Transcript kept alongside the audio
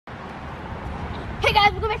Okay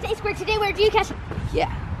guys, we're going back to A Square. Today we're geocaching. Yeah.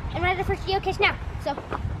 And we're at the first geocache now. So,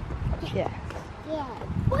 Yeah. Yeah.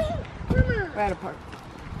 Wait, Mama. We're at a park.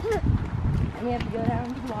 And we have to go down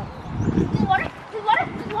to the water. There's water, there's water,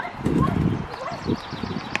 there's water, there's water, there's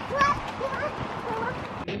water.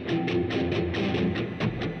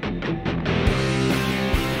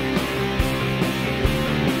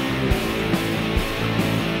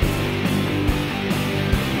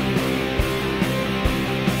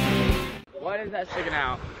 What is that sticking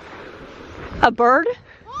out? A bird?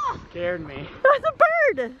 Oh, Scared me. That's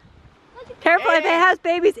a bird! Careful, if it has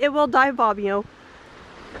babies, it will dive bomb you.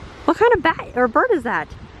 What kind of bat or bird is that?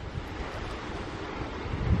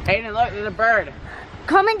 Aiden, look, there's a bird.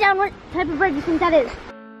 comment down what type of bird you think that is.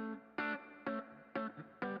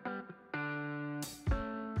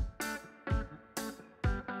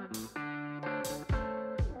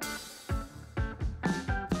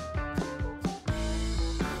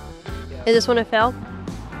 Is this one a fail?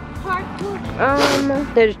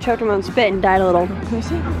 They just choked him on spit and died a little. Can you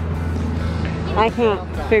see? I can't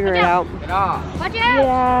figure it out. Get off. Watch out!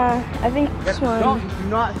 Yeah, I think this one. Do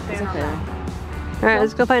not stand on that. Alright,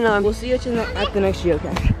 let's go find another one. We'll see you at the next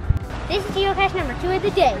geocache. This is geocache number 2 of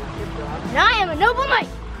the day. And I am a Noble Mike.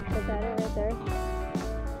 Is that it right there?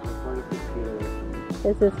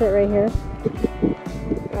 Is this it right here?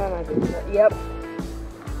 Yep.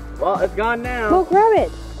 Well, it's gone now. Go grab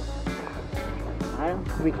it. I don't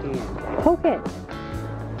think we can. Poke it.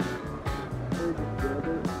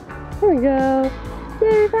 There we go. Yeah,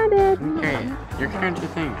 we found it. Okay, you're carrying 2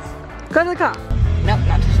 things. Go to the car. Nope,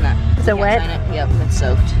 not touching that. Is it wet? Yep, it's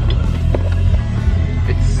soaked.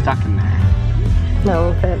 It's stuck in there.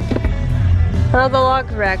 No, it won't fit. Oh, the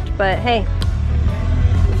log's wrecked, but hey.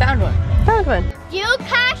 We found one. Found one.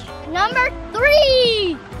 Geocache number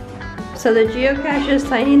 3. So the geocache is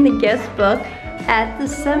signing the guest book at the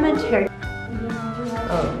cemetery.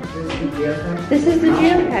 Oh, This is the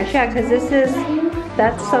geocache, yeah, because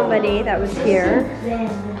that's somebody that was here.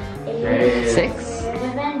 6.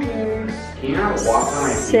 Can you not walk on my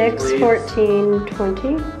feet, 6, please? 14,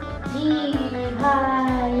 20.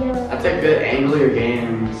 That's a good angle you're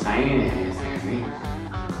getting signing it.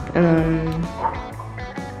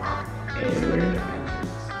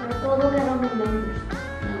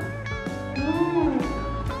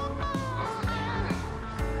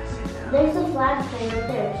 There's a flag sign right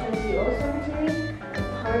there. It shows the old cemetery, the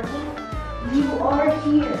parking. You are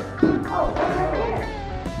here. Oh, what's right there?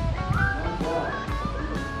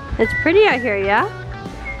 It's pretty out here, yeah?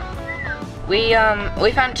 We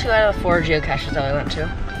found 2 out of the 4 geocaches that we went to.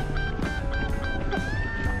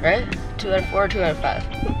 Right? 2 out of 4 or 2 out of 5? I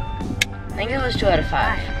think it was 2 out of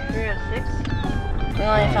 5. 3 out of 6. We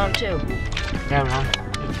only found 2. Yeah, Mom.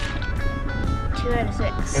 2 out of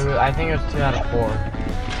 6. I think it was 2 out of 4.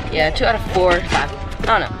 Yeah, 2 out of 4, 5. I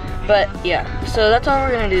don't know. But yeah, so that's all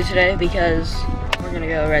we're gonna do today because we're gonna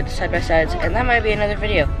go ride the side-by-sides and that might be another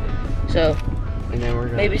video. So And then we're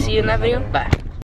gonna maybe see you in that video. Bye.